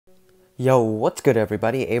Yo, what's good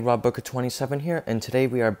everybody? A-Rod Booker 27 here, and today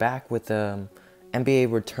we are back with the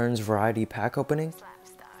NBA Returns Variety Pack opening.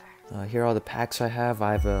 Here are all the packs I have.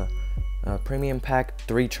 I have a premium pack,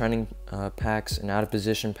 3 trending packs, an out of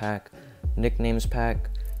position pack, nicknames pack,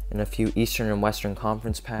 and a few Eastern and Western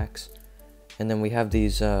Conference packs. And then we have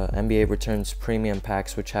these NBA Returns premium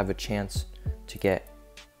packs, which have a chance to get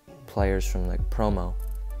players from the promo.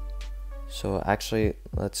 So actually,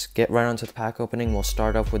 let's get right onto the pack opening. We'll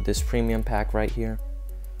start off with this premium pack right here.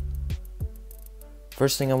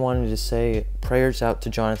 First thing I wanted to say, prayers out to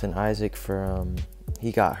Jonathon Isaac for,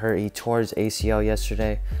 he got hurt. He tore his ACL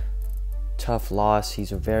yesterday. Tough loss.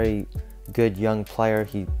 He's a very good young player.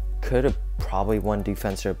 He could have probably won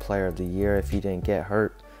Defensive Player of the Year if he didn't get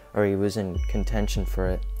hurt or he was in contention for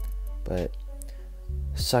it. But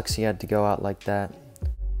sucks he had to go out like that.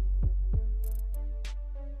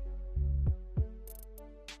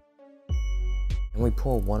 And we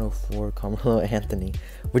pull 104 Carmelo Anthony,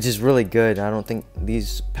 which is really good. I don't think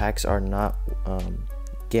these packs are not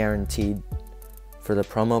guaranteed for the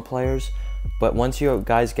promo players, but once you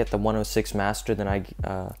guys get the 106 master, then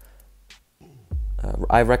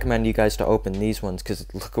I recommend you guys to open these ones, because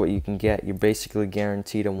look what you can get. You're basically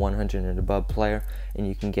guaranteed a 100 and above player, and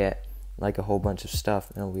you can get like a whole bunch of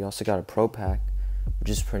stuff. And we also got a pro pack, which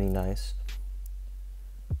is pretty nice.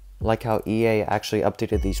 Like how EA actually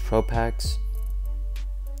updated these pro packs.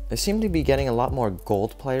 I seem to be getting a lot more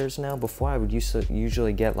gold players now. Before I would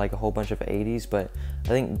usually get like a whole bunch of 80s, but I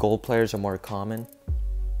think gold players are more common.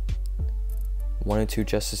 102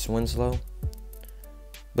 Justice Winslow.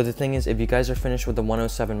 But the thing is, if you guys are finished with the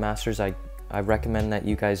 107 Masters, I recommend that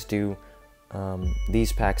you guys do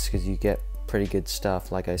these packs, because you get pretty good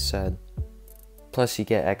stuff, like I said. Plus you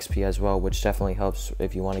get XP as well, which definitely helps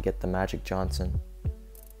if you want to get the Magic Johnson.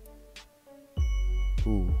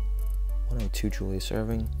 Ooh. 102 Julius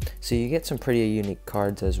Erving. So you get some pretty unique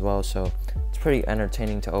cards as well, so it's pretty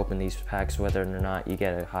entertaining to open these packs whether or not you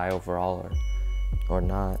get a high overall or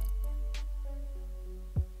not.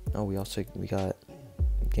 Oh, we got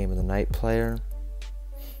Game of the Night player.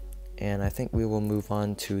 And I think we will move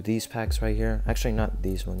on to these packs right here. Actually, not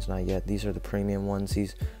these ones, not yet. These are the premium ones.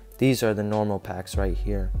 These are the normal packs right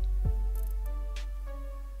here.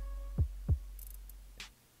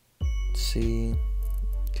 Let's see.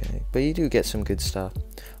 Okay, but you do get some good stuff.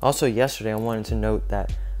 Also, yesterday I wanted to note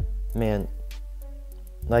that, man,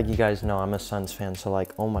 like you guys know, I'm a Suns fan, so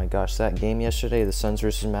like, oh my gosh, that game yesterday, the Suns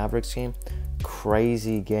versus Mavericks game,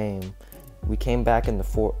 crazy game. We came back in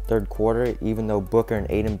the third quarter, even though Booker and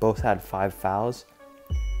Aiden both had 5 fouls,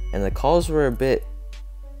 and the calls were a bit,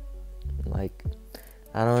 like,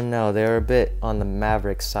 I don't know, they were a bit on the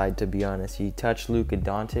Mavericks side, to be honest. He touched Luka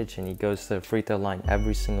Doncic, and he goes to the free throw line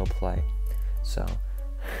every single play, so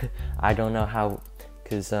I don't know how,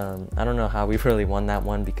 because I don't know how we really won that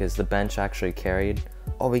one, because the bench actually carried.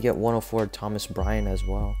 Oh, we get 104 Thomas Bryant as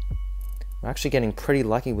well. We're actually getting pretty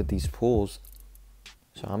lucky with these pools,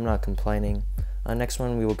 so I'm not complaining. Next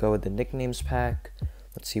one, we will go with the nicknames pack.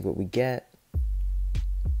 Let's see what we get.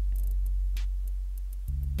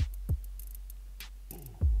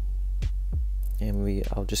 And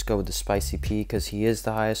I'll just go with the Spicy P, because he is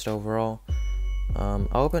the highest overall. I'll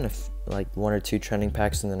open like 1 or 2 trending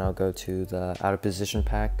packs, and then I'll go to the out of position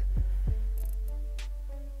pack.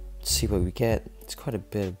 Let's see what we get. It's quite a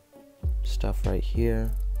bit of stuff right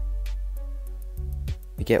here.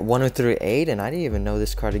 We get 103 8, and I didn't even know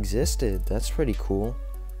this card existed. That's pretty cool.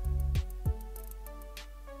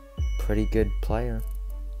 Pretty good player.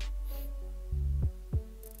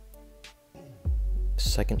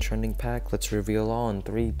 Second trending pack. Let's reveal all in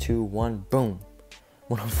 3, 2, 1. Boom.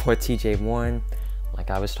 104 TJ Warren. Like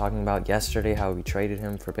I was talking about yesterday, how we traded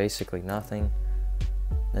him for basically nothing.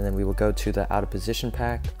 And then we will go to the out of position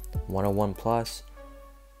pack, 101 plus.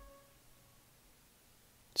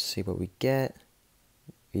 Let's see what we get.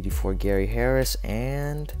 84 Gary Harris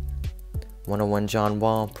and 101 John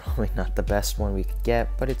Wall. Probably not the best one we could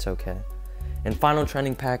get, but it's okay. And final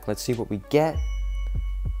trending pack, let's see what we get.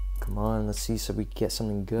 Come on, let's see so we get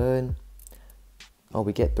something good. Oh,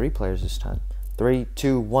 we get 3 players this time. 3,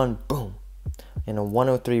 2, 1, boom. And a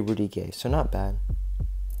 103 Rudy Gay. So not bad.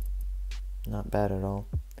 Not bad at all.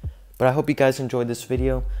 But I hope you guys enjoyed this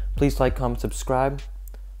video. Please like, comment, subscribe.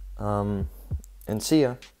 And see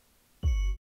ya.